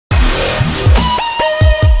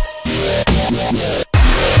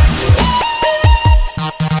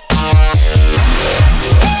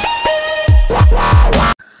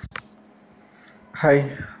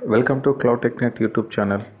Hi, welcome to Cloud Technet YouTube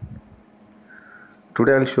channel.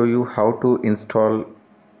 Today I'll show you how to install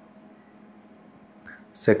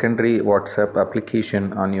secondary WhatsApp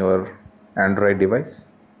application on your Android device.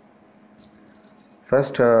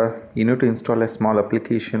 First, you need to install a small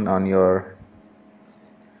application on your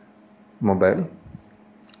mobile.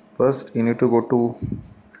 First, you need to go to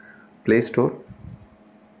Play Store.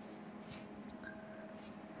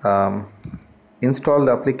 Install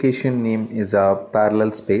the application name is a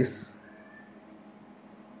Parallel Space.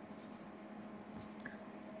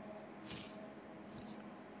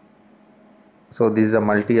 So this is a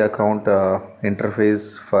multi-account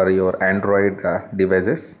interface for your Android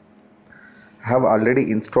devices. I have already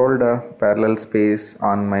installed a Parallel Space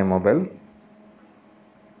on my mobile.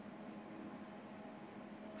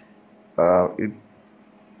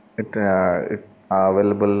 It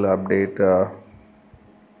available update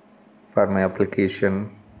for my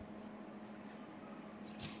application.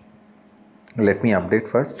 Let me update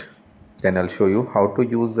first, then I'll show you how to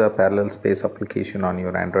use the Parallel Space application on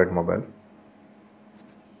your Android mobile.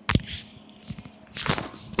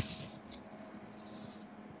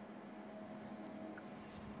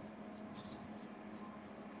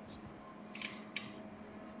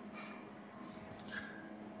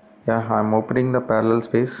 Yeah, I'm opening the Parallel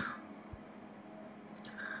Space.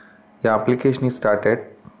 The application is started,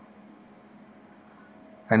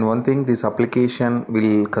 and one thing, this application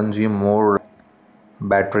will consume more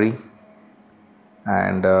battery,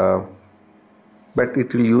 and but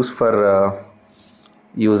it will use for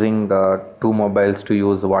using two mobiles to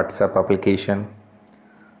use WhatsApp application.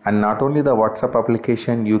 And not only the WhatsApp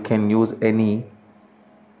application, you can use any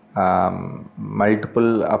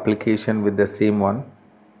multiple application with the same one.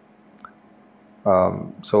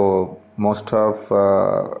 So most of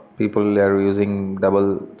people are using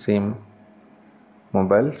double SIM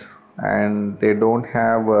mobiles, and they don't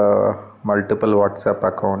have multiple WhatsApp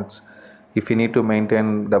accounts. If you need to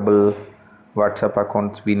maintain double WhatsApp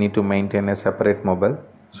accounts, we need to maintain a separate mobile.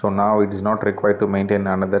 So now it is not required to maintain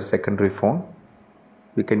another secondary phone.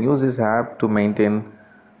 We can use this app to maintain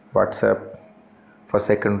WhatsApp for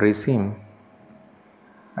secondary SIM.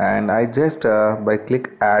 And I just by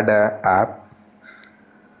click add a app.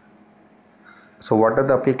 So what are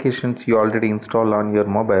the applications you already installed on your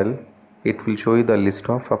mobile? It will show you the list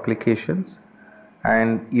of applications,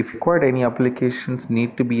 and if required any applications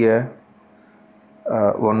need to be a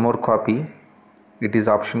one more copy, it is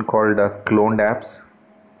option called cloned apps.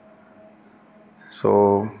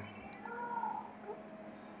 So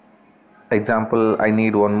example, I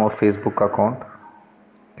need one more Facebook account.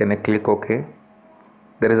 Can I click OK?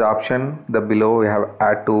 There is option the below, we have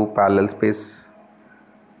add to Parallel Space.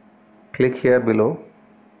 Click here below.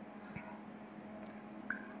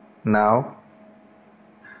 Now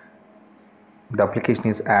the application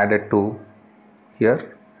is added to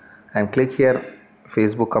here, and click here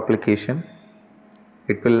Facebook application.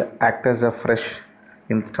 It will act as a fresh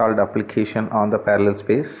installed application on the Parallel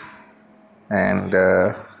Space, and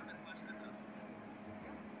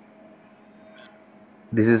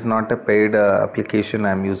this is not a paid application.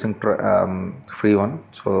 I'm using free one,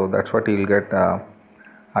 so that's what you'll get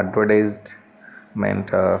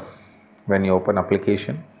advertisement when you open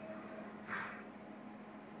application.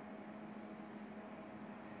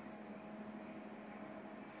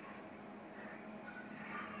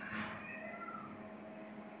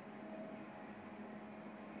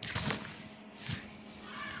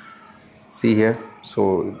 See here,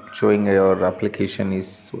 so showing your application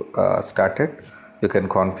is started. You can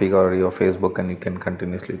configure your Facebook and you can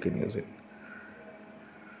continuously use it.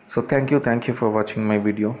 So thank you for watching my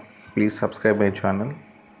video. Please subscribe my channel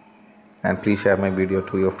and please share my video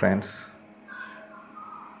to your friends.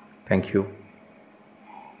 Thank you.